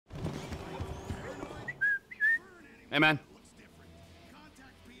Hey, man.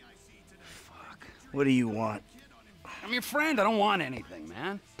 Fuck. What do you want? I'm your friend. I don't want anything,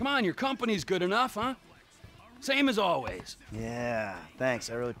 man. Come on, your company's good enough, huh? Same as always. Yeah, thanks.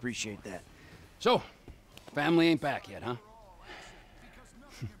 I really appreciate that. So, family ain't back yet, huh?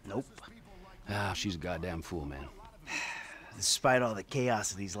 Nope. Ah, she's a goddamn fool, man. Despite all the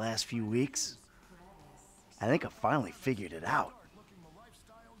chaos of these last few weeks, I think I finally figured it out.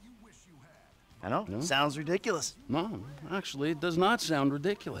 I know, No? sounds ridiculous. No, actually, it does not sound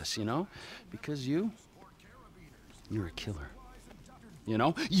ridiculous, you know? Because you're a killer. You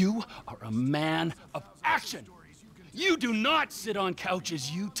know? You are a man of action. You do not sit on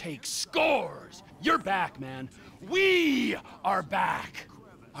couches, you take scores. You're back, man. We are back.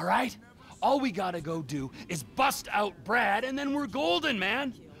 All right? All we gotta go do is bust out Brad, and then we're golden,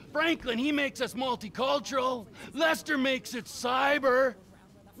 man. Franklin, he makes us multicultural. Lester makes it cyber.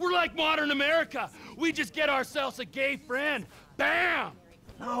 We're like modern America. We just get ourselves a gay friend. Bam!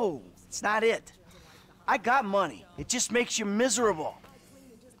 No, it's not it. I got money. It just makes you miserable.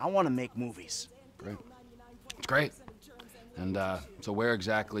 I want to make movies. Great. It's great. And, so where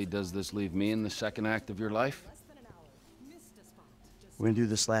exactly does this leave me in the second act of your life? We're gonna do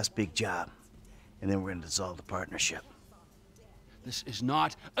this last big job, and then we're gonna dissolve the partnership. This is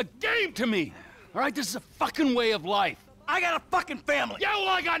not a game to me! All right, this is a fucking way of life. I got a fucking family! Yeah, well,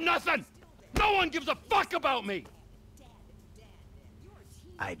 I got nothing! No one gives a fuck about me!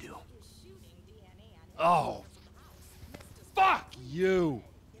 I do. Oh, fuck you!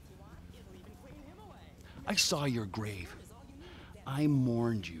 I saw your grave. I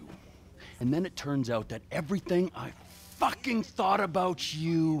mourned you. And then it turns out that everything I fucking thought about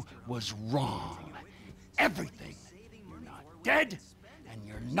you was wrong. Everything. You're not dead, and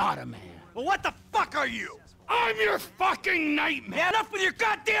you're not a man. Well, what the fuck are you? I'm your fucking nightmare! Man, enough with your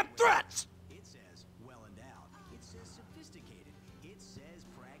goddamn threats! It says well endowed. It says sophisticated. It says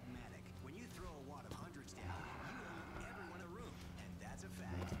pragmatic. When you throw a wad of hundreds down, you owe everyone a room. And that's a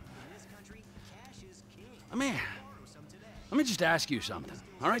fact. In this country, cash is king. I mean, let me just ask you something.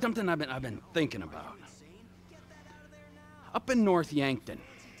 All right, something I've been thinking about. Up in North Yankton,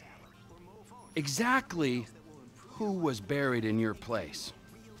 exactly who was buried in your place?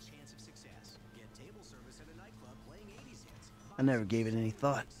 I never gave it any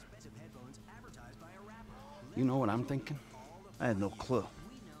thought. You know what I'm thinking? I had no clue.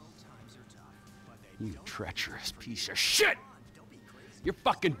 You treacherous piece of shit! You're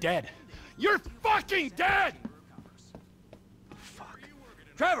fucking dead! You're fucking dead! Fuck.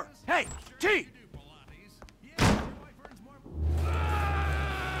 Trevor! Hey! T!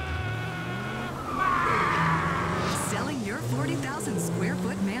 Selling your 40,000 square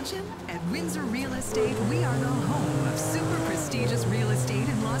foot mansion? At Windsor Real Estate, we are the home of super prestigious real estate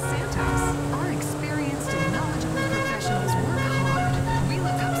in Los Santos. Our experienced and knowledgeable professionals work hard. We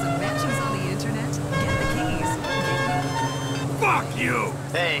look up some mansions on the internet, get the keys, Fuck you!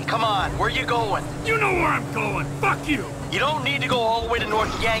 Hey, come on, where you going? You know where I'm going! Fuck you! You don't need to go all the way to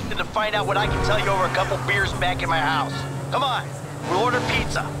North Yankton to find out what I can tell you over a couple beers back in my house. Come on, we'll order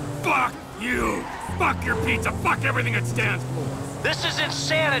pizza. Fuck you! Fuck your pizza! Fuck everything it stands for! This is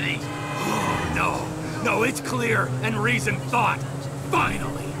insanity! Oh, no, it's clear and reasoned thought.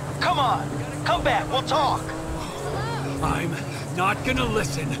 Finally! Come on, come back, we'll talk. I'm not gonna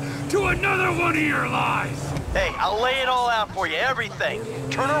listen to another one of your lies! Hey, I'll lay it all out for you, everything.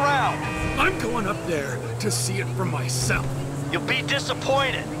 Turn around. I'm going up there to see it for myself. You'll be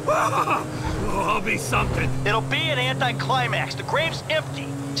disappointed. Oh, I'll be something. It'll be an anticlimax. The grave's empty.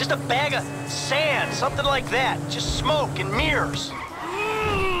 Just a bag of sand, something like that. Just smoke and mirrors.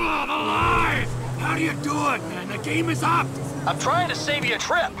 Oh, the lies! How do you do it, man? The game is up. I'm trying to save you a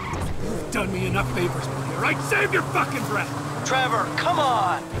trip. You've done me enough favors, buddy, all right? Save your fucking breath. Trevor, come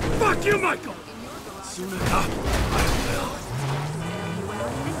on. Fuck you, Michael! Soon enough, I will.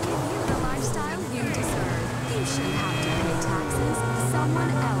 The lifestyle you deserve. You shouldn't have to pay taxes.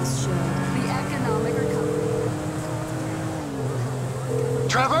 Someone else should. The economic recovery.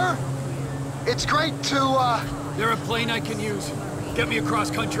 Trevor? It's great to, There a plane I can use? Get me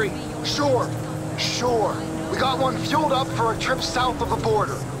across country? Sure. We got one fueled up for a trip south of the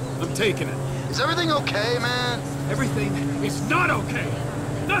border. I'm taking it. Is everything okay, man? Everything is not okay.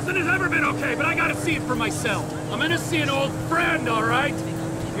 Nothing has ever been okay, but I gotta see it for myself. I'm gonna see an old friend, all right?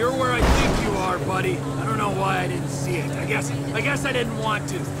 You're where I think you are, buddy. I don't know why I didn't see it. I guess I didn't want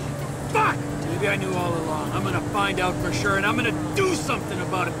to. Fuck! Maybe I knew all along. I'm gonna find out for sure, and I'm gonna do something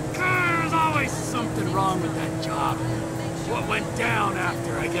about it. There's always something wrong with that job. What went down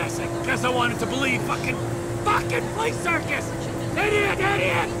after, I guess. I guess I wanted to believe fucking play circus! Idiot!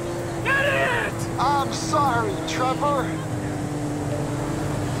 I'm sorry, Trevor. Trevor.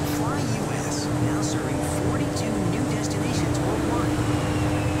 Fly US, now serving 42 new destinations worldwide.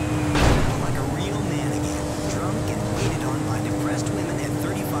 Like a real man again, drunk and waited on by depressed women at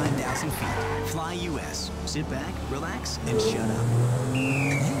 35,000 feet. Fly US. Sit back, relax, and shut up.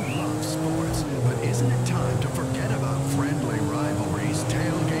 You love sports, but isn't it time to forget about friendly rivalries,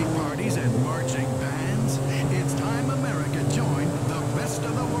 tailgate parties, and marching bands? It's time America joined the best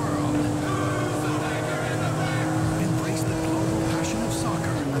of the world. Embrace the global passion of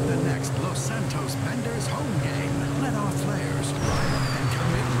soccer at the next Los Santos Benders home game. Let our players ride and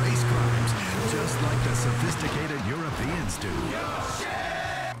commit race crimes, just like the sophisticated Europeans do.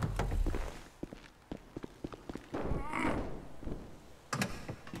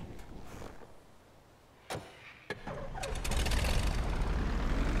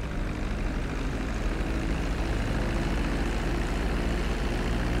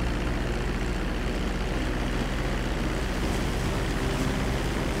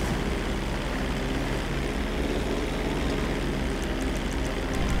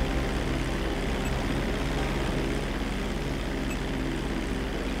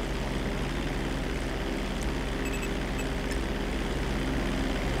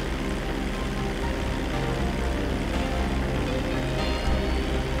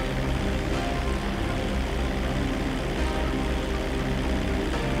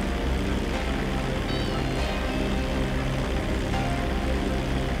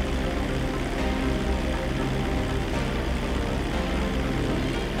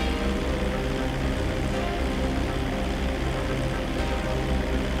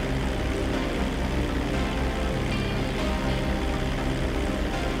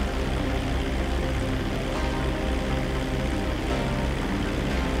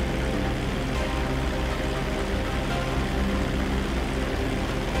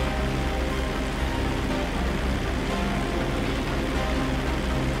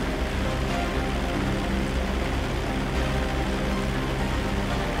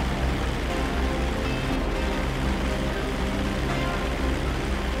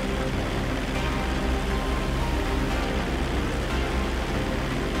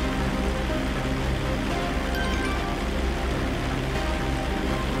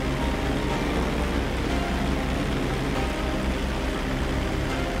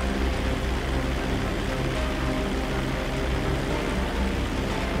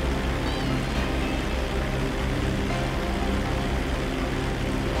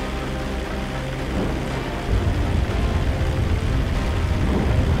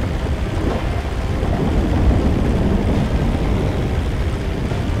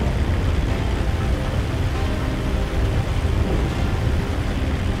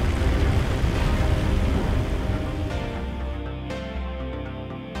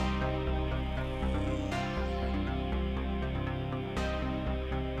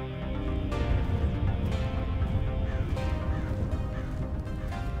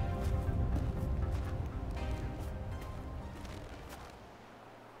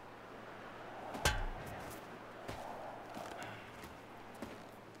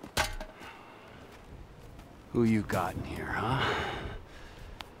 Who you got in here, huh?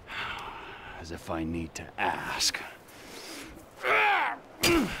 As if I need to ask.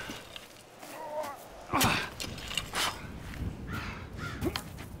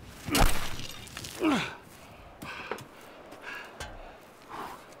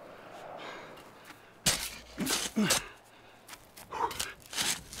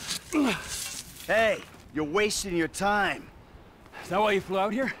 Hey, you're wasting your time. Is that why you flew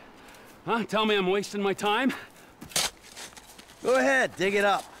out here? Huh? Tell me I'm wasting my time? Go ahead, dig it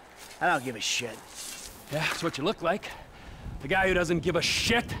up. I don't give a shit. Yeah, that's what you look like. The guy who doesn't give a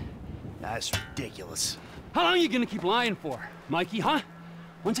shit. That's ridiculous. How long are you gonna keep lying for, Mikey, huh?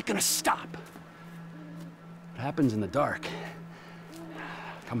 When's it gonna stop? What happens in the dark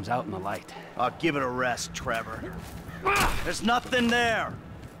comes out in the light. I'll give it a rest, Trevor. There's nothing there.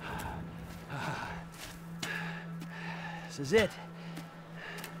 This is it.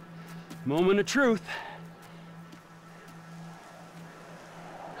 Moment of truth.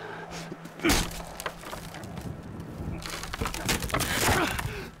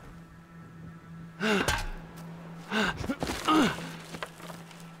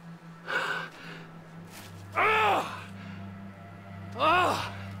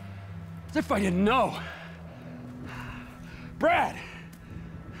 As if I didn't know. Brad!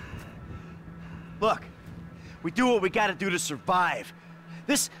 Look, we do what we gotta do to survive.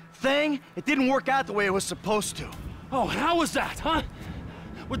 This thing, it didn't work out the way it was supposed to. Oh, how was that, huh?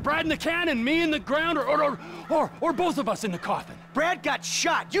 With Brad in the can and me in the ground, or both of us in the coffin? Brad got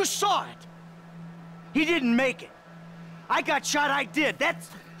shot. You saw it. He didn't make it. I got shot, I did.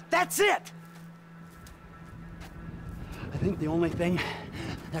 That's it. I think the only thing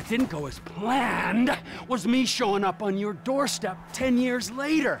that didn't go as planned was me showing up on your doorstep 10 years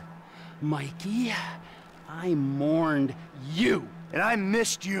later. Mikey, I mourned you. And I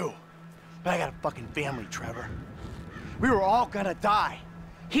missed you. But I got a fucking family, Trevor. We were all gonna die.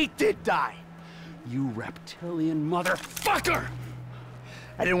 He did die. You reptilian motherfucker!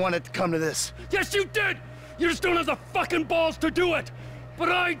 I didn't want it to come to this. Yes, you did! You just don't have the fucking balls to do it!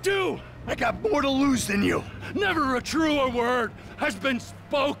 But I do! I got more to lose than you. Never a truer word has been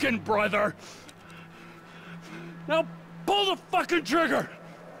spoken, brother! Now, pull the fucking trigger!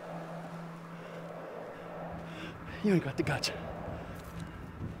 You ain't got the guts.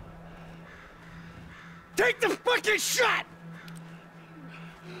 Take the fucking shot!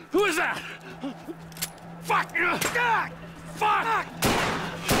 Who is that? Fuck! God! Fuck!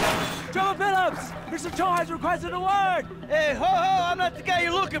 Trevor Phillips! Mr. Cho has requested a word! Hey, ho ho! I'm not the guy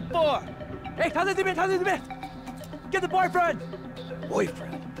you're looking for! Hey, Townley! Get the boyfriend!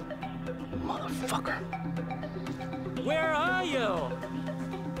 Boyfriend? Motherfucker. Where are you?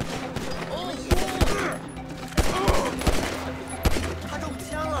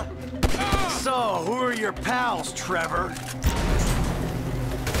 So, who are your pals, Trevor?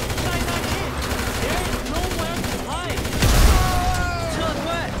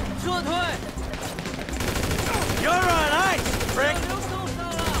 You're on ice, prick!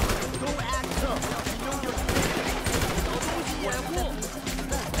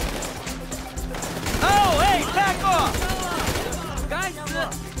 Oh, hey, back off!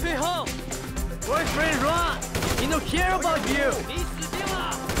 Boyfriend Ron, he don't care about you!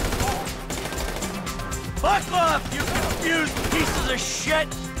 Fuck off, you confused pieces of shit!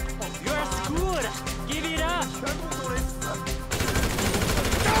 You're screwed! Give it up!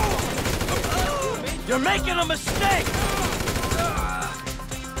 You're making a mistake!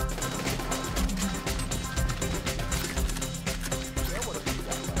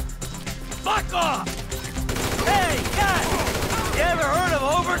 Fuck off! Hey, guys! You ever heard of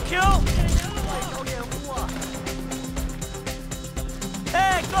overkill?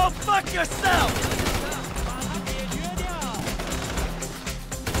 Hey, go fuck yourself!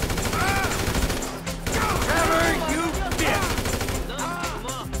 Trevor, you bitch!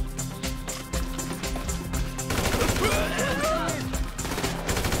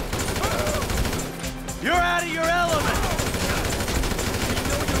 You're out of your element!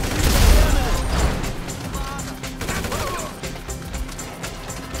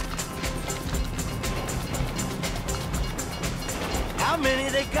 How many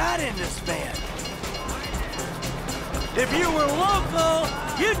they got in this band? If you were local,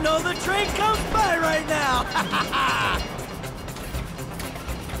 you'd know the train comes by right now!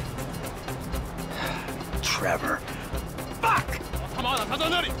 Trevor. Fuck!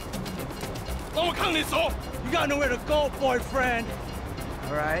 You got nowhere to go, boyfriend!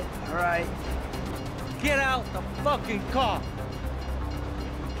 All right. Get out the fucking car!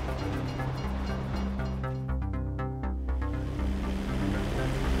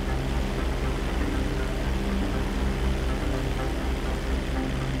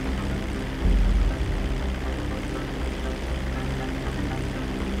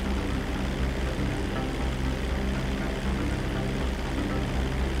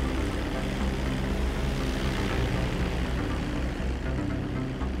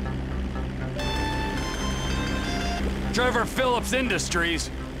 Trevor Phillips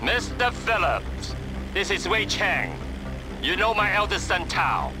Industries. Mr. Phillips, this is Wei Chang. You know my eldest son,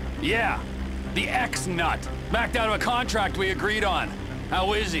 Tao. Yeah, the ex-nut. Backed out of a contract we agreed on.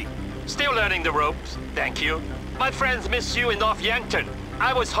 How is he? Still learning the ropes, thank you. My friends miss you in North Yankton.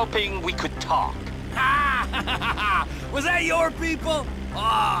 I was hoping we could talk. Was that your people?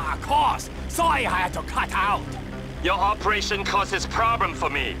 Ah, of course. Sorry I had to cut out. Your operation causes problem for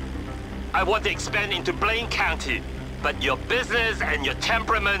me. I want to expand into Blaine County, but your business and your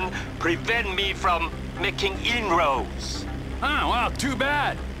temperament prevent me from making inroads. Oh, well, too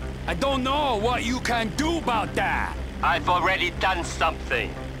bad. I don't know what you can do about that. I've already done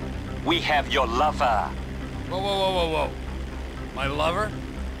something. We have your lover. Whoa. My lover?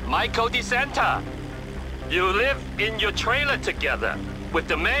 Michael DeSanta. You live in your trailer together with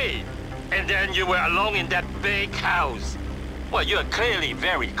the maid, and then you were alone in that big house. Well, you're clearly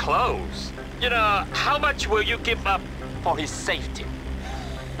very close. You know, how much will you give up for his safety?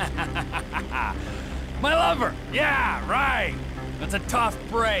 My lover! Yeah, right! That's a tough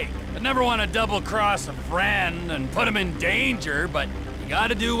break. I never want to double-cross a friend and put him in danger, but you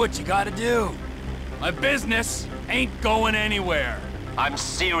gotta do what you gotta do. My business ain't going anywhere. I'm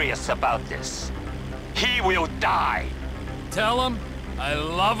serious about this. he will die. Tell him I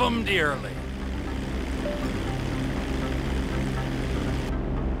love him dearly.